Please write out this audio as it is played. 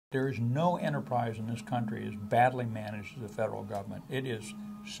There is no enterprise in this country as badly managed as the federal government. It is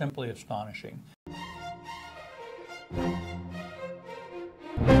simply astonishing. And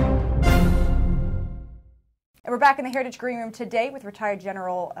we're back in the Heritage Green Room today with retired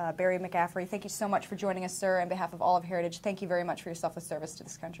General Barry McCaffrey. Thank you so much for joining us, sir. On behalf of all of Heritage, thank you very much for your selfless service to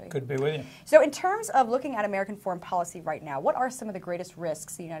this country. Good to be with you. So in terms of looking at American foreign policy right now, what are some of the greatest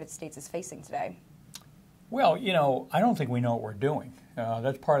risks the United States is facing today? Well, you know, I don't think we know what we're doing.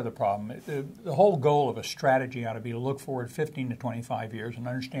 That's part of the problem. The whole goal of a strategy ought to be to look forward 15 to 25 years and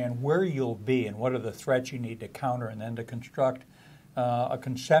understand where you'll be and what are the threats you need to counter, and then to construct a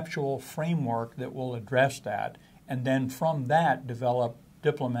conceptual framework that will address that, and then from that develop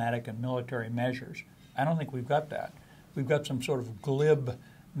diplomatic and military measures. I don't think we've got that. We've got some sort of glib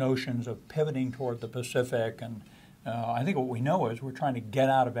notions of pivoting toward the Pacific, and I think what we know is we're trying to get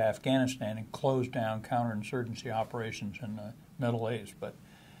out of Afghanistan and close down counterinsurgency operations in the Middle East.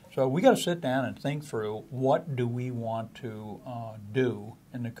 So we got to sit down and think through what do we want to do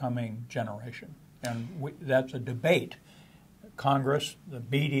in the coming generation, and that's a debate. Congress, the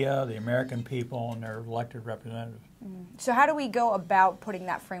media, the American people, and their elected representatives. So how do we go about putting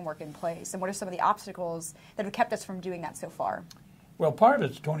that framework in place, and what are some of the obstacles that have kept us from doing that so far? Well, part of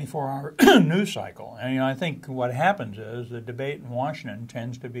it's a 24-hour news cycle. And I think what happens is the debate in Washington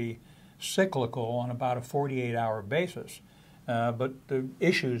tends to be cyclical on about a 48-hour basis. But the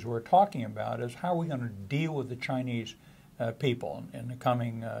issues we're talking about is how are we going to deal with the Chinese people in the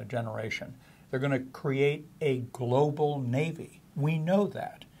coming generation. They're going to create a global navy. We know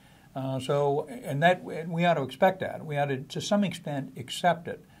that. And we ought to expect that. We ought to some extent, accept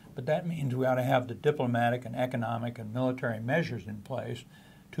it. But that means we ought to have the diplomatic and economic and military measures in place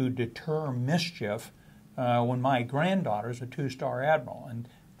to deter mischief when my granddaughter's a two-star admiral. And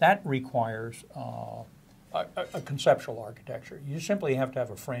that requires a conceptual architecture. You simply have to have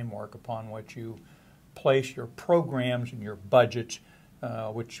a framework upon which you place your programs and your budgets,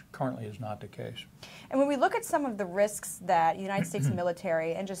 which currently is not the case. And when we look at some of the risks that the United States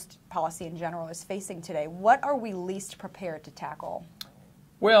military and just policy in general is facing today, what are we least prepared to tackle?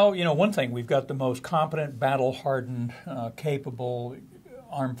 Well, you know, one thing, we've got the most competent, battle-hardened, capable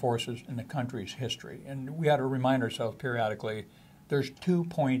armed forces in the country's history. And we ought to remind ourselves periodically there's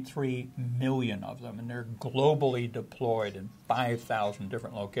 2.3 million of them, and they're globally deployed in 5,000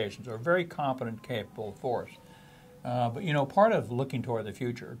 different locations. They're a very competent, capable force. But, you know, part of looking toward the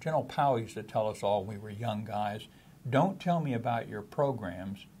future, General Powell used to tell us all when we were young guys, don't tell me about your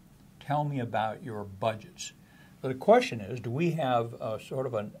programs, tell me about your budgets. So the question is, do we have sort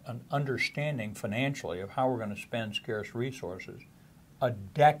of an understanding financially of how we're going to spend scarce resources a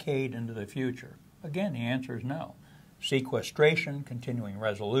decade into the future? Again, the answer is no. Sequestration, continuing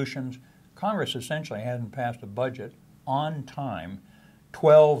resolutions. Congress essentially hasn't passed a budget on time,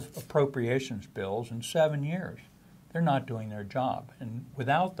 12 appropriations bills in 7 years. They're not doing their job. And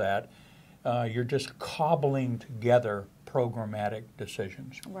without that, you're just cobbling together programmatic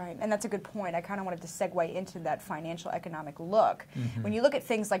decisions. Right, and that's a good point. I kind of wanted to segue into that financial economic look. When you look at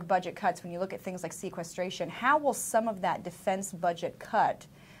things like budget cuts, when you look at things like sequestration, how will some of that defense budget cut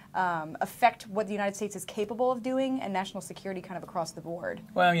affect what the United States is capable of doing and national security kind of across the board?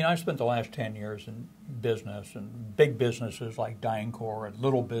 Well, you know, I spent the last 10 years in business, and big businesses like DynCorp and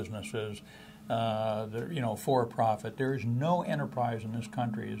little businesses, for-profit. There is no enterprise in this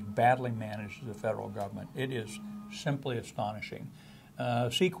country as badly managed as the federal government. It is simply astonishing.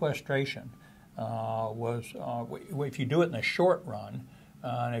 Sequestration was, if you do it in the short run,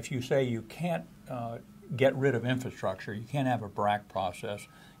 and if you say you can't get rid of infrastructure, you can't have a BRAC process,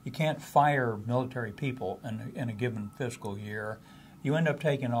 you can't fire military people in a given fiscal year, you end up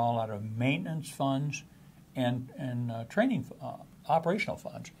taking it all out of maintenance funds and training operational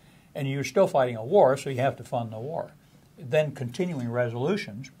funds. And you're still fighting a war, so you have to fund the war. Then continuing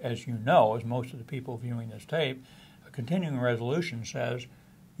resolutions, as you know, as most of the people viewing this tape, a continuing resolution says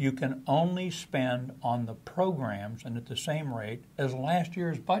you can only spend on the programs and at the same rate as last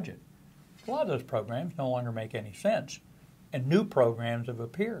year's budget. A lot of those programs no longer make any sense, and new programs have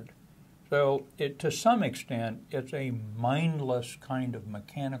appeared. So to some extent, it's a mindless kind of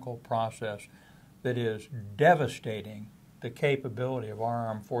mechanical process that is devastating the capability of our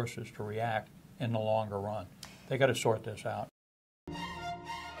armed forces to react in the longer run. They got to sort this out.